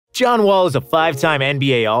John Wall is a five-time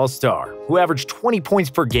NBA All-Star who averaged 20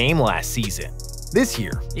 points per game last season. This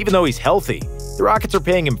year, even though he's healthy, the Rockets are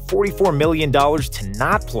paying him $44 million to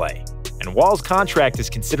not play, and Wall's contract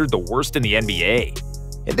is considered the worst in the NBA.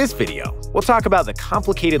 In this video, we'll talk about the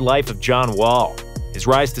complicated life of John Wall, his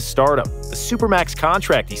rise to stardom, the Supermax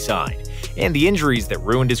contract he signed, and the injuries that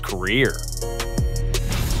ruined his career.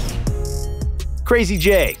 Crazy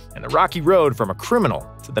J and the rocky road from a criminal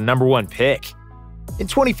to the #1 pick. In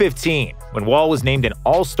 2015, when Wall was named an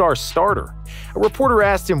All-Star starter, a reporter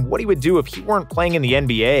asked him what he would do if he weren't playing in the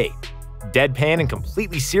NBA. Deadpan and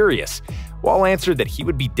completely serious, Wall answered that he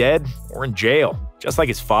would be dead or in jail, just like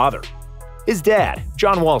his father. His dad,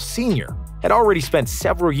 John Wall Sr., had already spent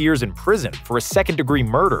several years in prison for a second-degree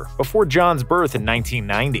murder before John's birth in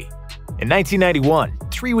 1990. In 1991,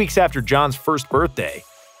 3 weeks after John's first birthday,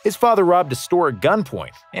 his father robbed a store at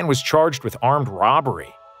gunpoint and was charged with armed robbery.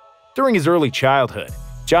 During his early childhood,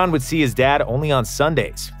 John would see his dad only on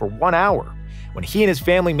Sundays for 1 hour, when he and his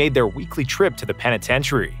family made their weekly trip to the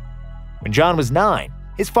penitentiary. When John was 9,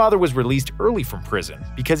 his father was released early from prison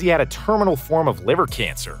because he had a terminal form of liver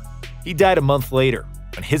cancer. He died a month later,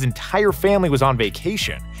 when his entire family was on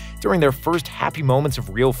vacation during their first happy moments of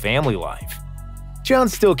real family life. John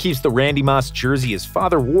still keeps the Randy Moss jersey his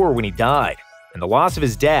father wore when he died, and the loss of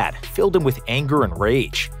his dad filled him with anger and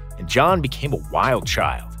rage, and John became a wild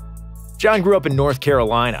child. John grew up in North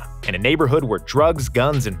Carolina, in a neighborhood where drugs,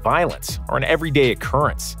 guns, and violence are an everyday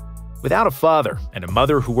occurrence. Without a father and a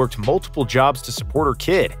mother who worked multiple jobs to support her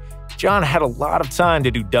kid, John had a lot of time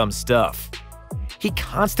to do dumb stuff. He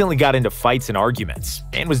constantly got into fights and arguments,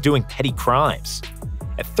 and was doing petty crimes.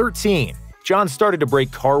 At 13, John started to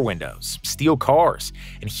break car windows, steal cars,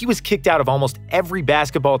 and he was kicked out of almost every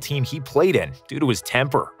basketball team he played in due to his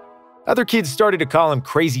temper. Other kids started to call him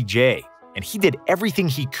Crazy J, and he did everything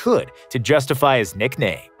he could to justify his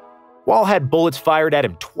nickname. Wall had bullets fired at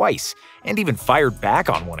him twice, and even fired back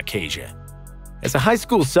on one occasion. As a high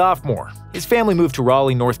school sophomore, his family moved to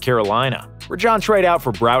Raleigh, North Carolina, where John tried out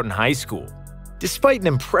for Broughton High School. Despite an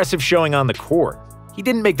impressive showing on the court, he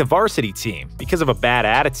didn't make the varsity team because of a bad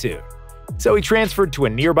attitude. So he transferred to a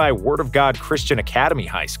nearby Word of God Christian Academy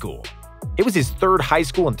high school. It was his third high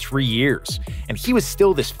school in 3 years, and he was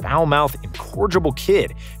still this foul-mouthed, incorrigible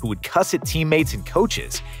kid who would cuss at teammates and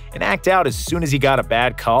coaches and act out as soon as he got a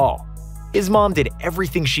bad call. His mom did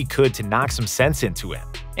everything she could to knock some sense into him,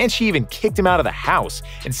 and she even kicked him out of the house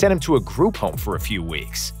and sent him to a group home for a few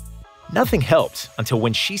weeks. Nothing helped until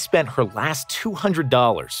when she spent her last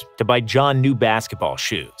 $200 to buy John new basketball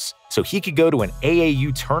shoes so he could go to an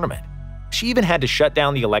AAU tournament. She even had to shut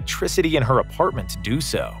down the electricity in her apartment to do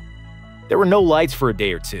so. There were no lights for a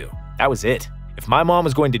day or two. That was it. If my mom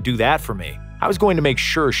was going to do that for me, I was going to make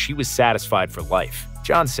sure she was satisfied for life,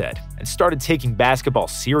 John said, and started taking basketball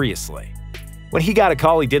seriously. When he got a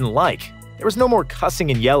call he didn't like, there was no more cussing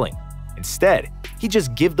and yelling. Instead, he'd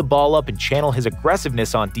just give the ball up and channel his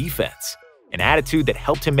aggressiveness on defense, an attitude that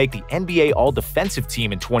helped him make the NBA All-Defensive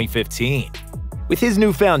Team in 2015. With his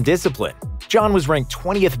newfound discipline, John was ranked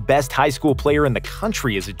 20th best high school player in the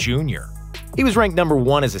country as a junior. He was ranked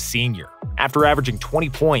 #1 as a senior, after averaging 20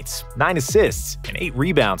 points, 9 assists, and 8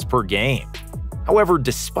 rebounds per game. However,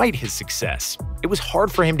 despite his success, it was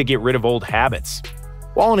hard for him to get rid of old habits.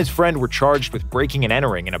 Wall and his friend were charged with breaking and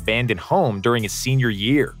entering an abandoned home during his senior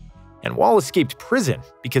year, and Wall escaped prison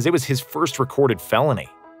because it was his first recorded felony.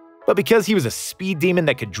 But because he was a speed demon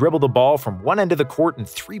that could dribble the ball from one end of the court in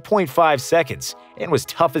 3.5 seconds and was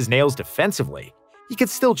tough as nails defensively, he could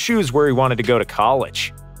still choose where he wanted to go to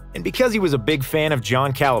college. And because he was a big fan of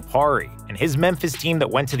John Calipari and his Memphis team that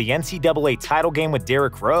went to the NCAA title game with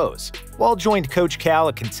Derrick Rose, Wall joined Coach Cal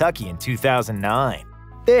at Kentucky in 2009.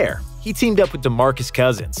 There, he teamed up with DeMarcus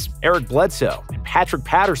Cousins, Eric Bledsoe, and Patrick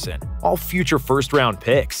Patterson, all future first-round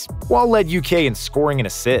picks. Wall led UK in scoring and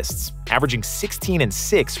assists, averaging 16 and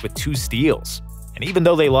 6 with 2 steals. And even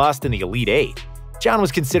though they lost in the Elite Eight, John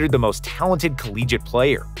was considered the most talented collegiate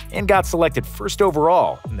player and got selected first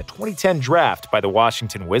overall in the 2010 draft by the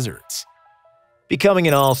Washington Wizards. Becoming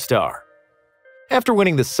an All-Star. After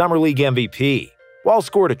winning the Summer League MVP, Wall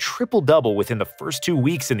scored a triple-double within the first 2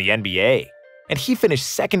 weeks in the NBA, and he finished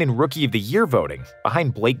second in Rookie of the Year voting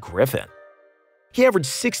behind Blake Griffin. He averaged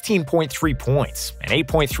 16.3 points and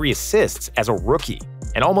 8.3 assists as a rookie,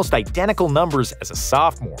 and almost identical numbers as a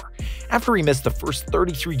sophomore, after he missed the first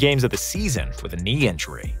 33 games of the season with a knee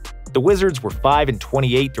injury. The Wizards were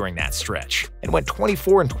 5-28 during that stretch, and went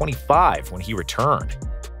 24-25 when he returned.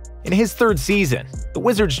 In his third season, the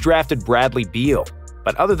Wizards drafted Bradley Beal,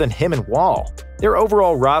 but other than him and Wall, their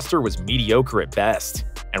overall roster was mediocre at best,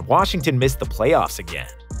 and Washington missed the playoffs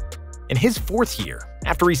again. In his fourth year,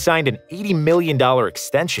 After he signed an $80 million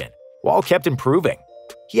extension, Wall kept improving.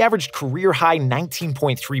 He averaged career-high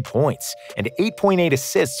 19.3 points and 8.8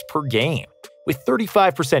 assists per game, with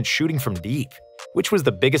 35% shooting from deep, which was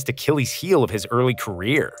the biggest Achilles heel of his early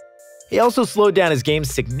career. He also slowed down his game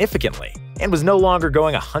significantly and was no longer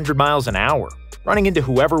going 100 miles an hour, running into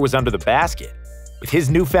whoever was under the basket. With his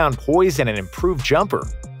newfound poise and an improved jumper,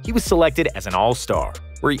 he was selected as an All-Star,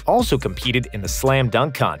 where he also competed in the slam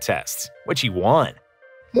dunk contests, which he won.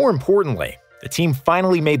 More importantly, the team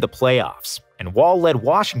finally made the playoffs, and Wall led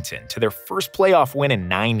Washington to their first playoff win in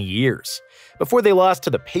 9 years, before they lost to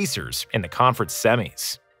the Pacers in the conference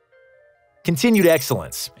semis. Continued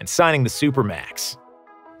excellence and signing the Supermax.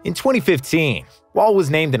 In 2015, Wall was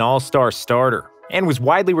named an All-Star starter and was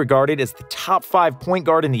widely regarded as the top 5 point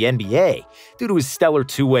guard in the NBA due to his stellar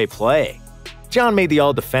two-way play. John made the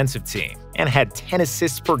All-Defensive team and had 10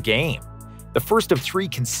 assists per game. The first of 3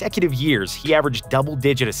 consecutive years he averaged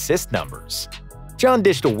double-digit assist numbers. John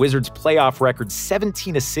dished a Wizards playoff record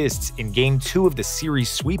 17 assists in Game 2 of the series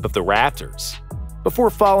sweep of the Raptors, before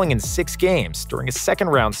falling in 6 games during a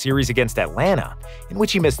second-round series against Atlanta, in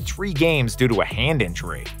which he missed 3 games due to a hand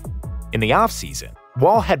injury. In the offseason,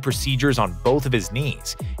 Wall had procedures on both of his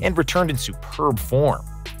knees and returned in superb form,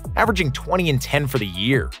 averaging 20 and 10 for the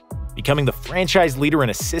year, becoming the franchise leader in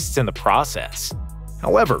assists in the process.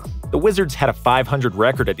 However, the Wizards had a .500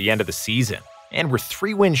 record at the end of the season and were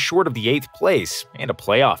 3 wins short of the 8th place and a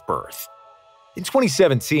playoff berth. In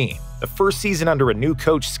 2017, the first season under a new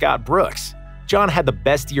coach, Scott Brooks, John had the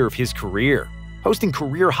best year of his career, posting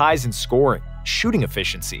career highs in scoring, shooting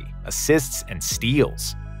efficiency, assists, and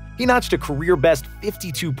steals. He notched a career-best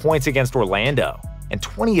 52 points against Orlando and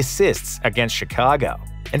 20 assists against Chicago,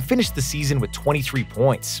 and finished the season with 23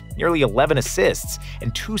 points, nearly 11 assists,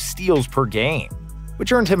 and 2 steals per game,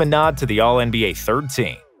 which earned him a nod to the All-NBA third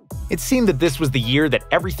team. It seemed that this was the year that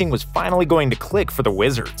everything was finally going to click for the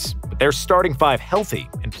Wizards, with their starting 5 healthy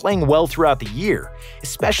and playing well throughout the year,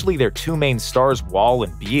 especially their 2 main stars, Wall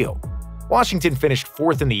and Beal. Washington finished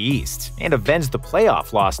 4th in the East and avenged the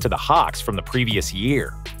playoff loss to the Hawks from the previous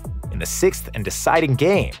year. In the 6th and deciding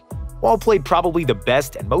game, Wall played probably the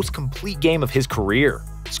best and most complete game of his career,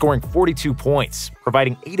 scoring 42 points,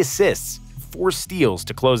 providing 8 assists and 4 steals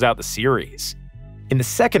to close out the series. In the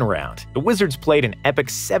second round, the Wizards played an epic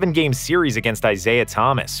 7-game series against Isaiah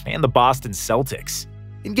Thomas and the Boston Celtics.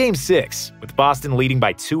 In Game 6, with Boston leading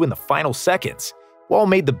by 2 in the final seconds, Wall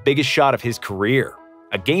made the biggest shot of his career,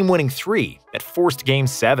 a game-winning 3 that forced Game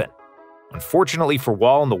 7. Unfortunately for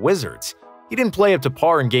Wall and the Wizards, he didn't play up to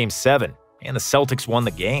par in Game 7, and the Celtics won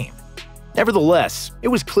the game. Nevertheless, it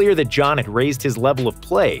was clear that John had raised his level of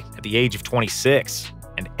play at the age of 26,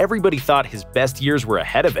 and everybody thought his best years were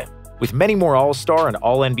ahead of him, with many more All-Star and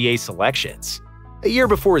All-NBA selections. A year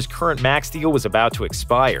before his current max deal was about to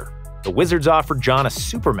expire, the Wizards offered John a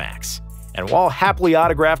Supermax, and Wall happily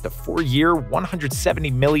autographed a 4-year,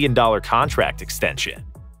 $170 million contract extension.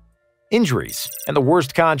 Injuries, and the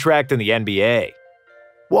worst contract in the NBA.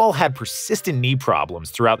 Wall had persistent knee problems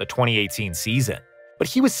throughout the 2018 season, but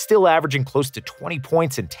he was still averaging close to 20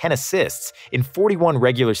 points and 10 assists in 41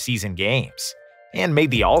 regular season games, and made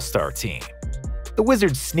the All-Star team. The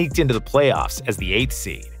Wizards sneaked into the playoffs as the 8th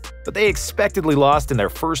seed, but they expectedly lost in their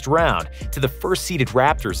first round to the first-seeded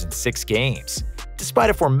Raptors in 6 games, despite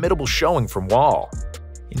a formidable showing from Wall.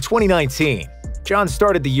 In 2019, John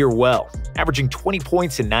started the year well, averaging 20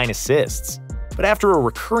 points and 9 assists, but after a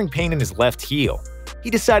recurring pain in his left heel, he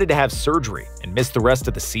decided to have surgery and missed the rest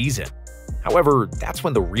of the season. However, that's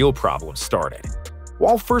when the real problems started.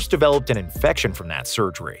 Wall first developed an infection from that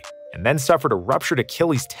surgery, and then suffered a ruptured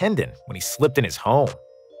Achilles tendon when he slipped in his home.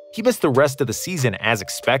 He missed the rest of the season as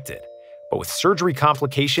expected, but with surgery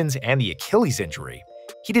complications and the Achilles injury,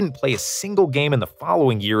 he didn't play a single game in the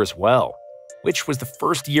following year as well, which was the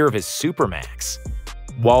first year of his Supermax.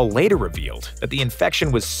 Wall later revealed that the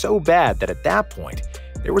infection was so bad that at that point,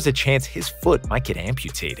 there was a chance his foot might get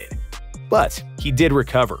amputated. But he did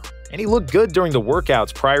recover, and he looked good during the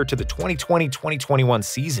workouts prior to the 2020-2021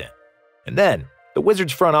 season. And then, the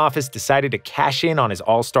Wizards front office decided to cash in on his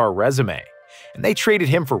All-Star resume, and they traded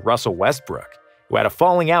him for Russell Westbrook, who had a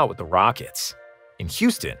falling out with the Rockets. In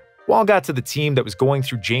Houston, Wall got to the team that was going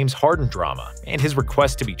through James Harden drama and his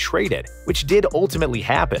request to be traded, which did ultimately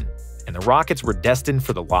happen, and the Rockets were destined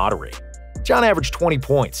for the lottery. John averaged 20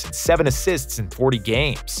 points and 7 assists in 40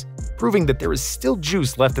 games, proving that there is still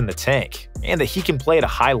juice left in the tank and that he can play at a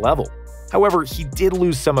high level. However, he did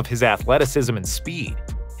lose some of his athleticism and speed.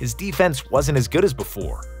 His defense wasn't as good as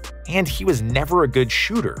before, and he was never a good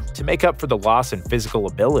shooter to make up for the loss in physical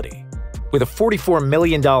ability. With a $44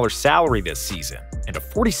 million salary this season and a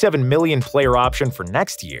 $47 million player option for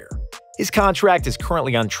next year, his contract is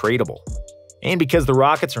currently untradeable. And because the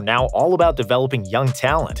Rockets are now all about developing young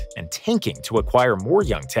talent and tanking to acquire more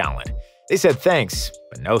young talent, they said thanks,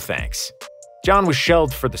 but no thanks. John was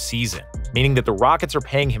shelved for the season, meaning that the Rockets are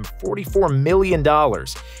paying him $44 million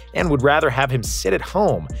and would rather have him sit at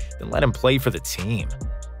home than let him play for the team.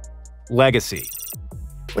 Legacy.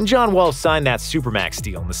 When John Wall signed that Supermax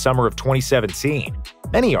deal in the summer of 2017,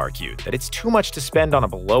 many argued that it's too much to spend on a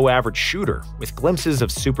below-average shooter with glimpses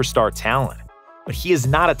of superstar talent. But he is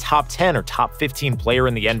not a top 10 or top 15 player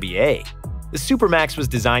in the NBA. The Supermax was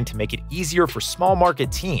designed to make it easier for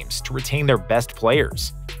small-market teams to retain their best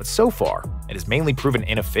players, but so far, it has mainly proven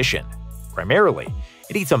inefficient. Primarily,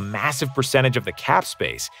 it eats a massive percentage of the cap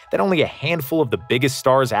space that only a handful of the biggest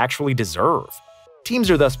stars actually deserve.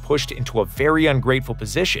 Teams are thus pushed into a very ungrateful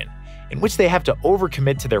position in which they have to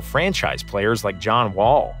overcommit to their franchise players like John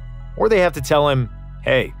Wall. Or they have to tell him,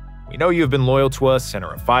 hey, we know you have been loyal to us and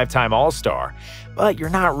are a 5-time All-Star, but you're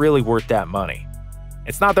not really worth that money.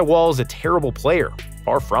 It's not that Wall is a terrible player,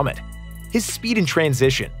 far from it. His speed in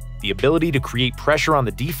transition, the ability to create pressure on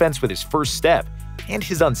the defense with his first step, and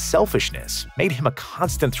his unselfishness made him a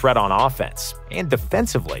constant threat on offense, and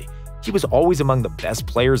defensively, he was always among the best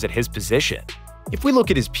players at his position. If we look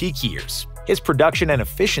at his peak years, his production and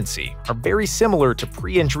efficiency are very similar to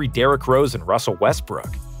pre-injury Derrick Rose and Russell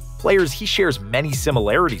Westbrook, players he shares many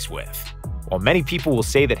similarities with. While many people will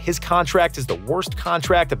say that his contract is the worst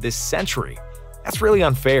contract of this century, that's really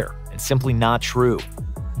unfair and simply not true.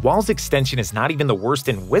 Wall's extension is not even the worst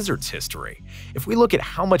in Wizards history. If we look at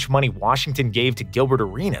how much money Washington gave to Gilbert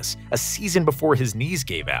Arenas a season before his knees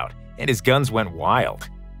gave out and his guns went wild.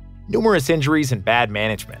 Numerous injuries and bad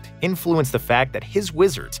management influence the fact that his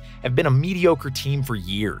Wizards have been a mediocre team for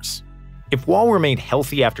years. If Wall remained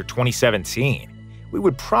healthy after 2017, we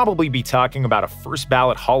would probably be talking about a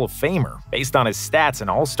first-ballot Hall of Famer based on his stats and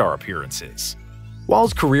All-Star appearances.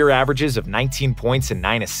 Wall's career averages of 19 points and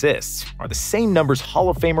 9 assists are the same numbers Hall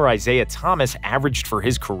of Famer Isaiah Thomas averaged for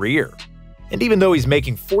his career. And even though he's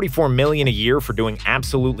making $44 million a year for doing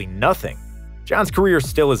absolutely nothing, John's career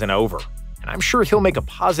still isn't over, and I'm sure he'll make a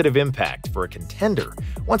positive impact for a contender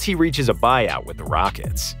once he reaches a buyout with the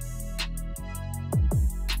Rockets.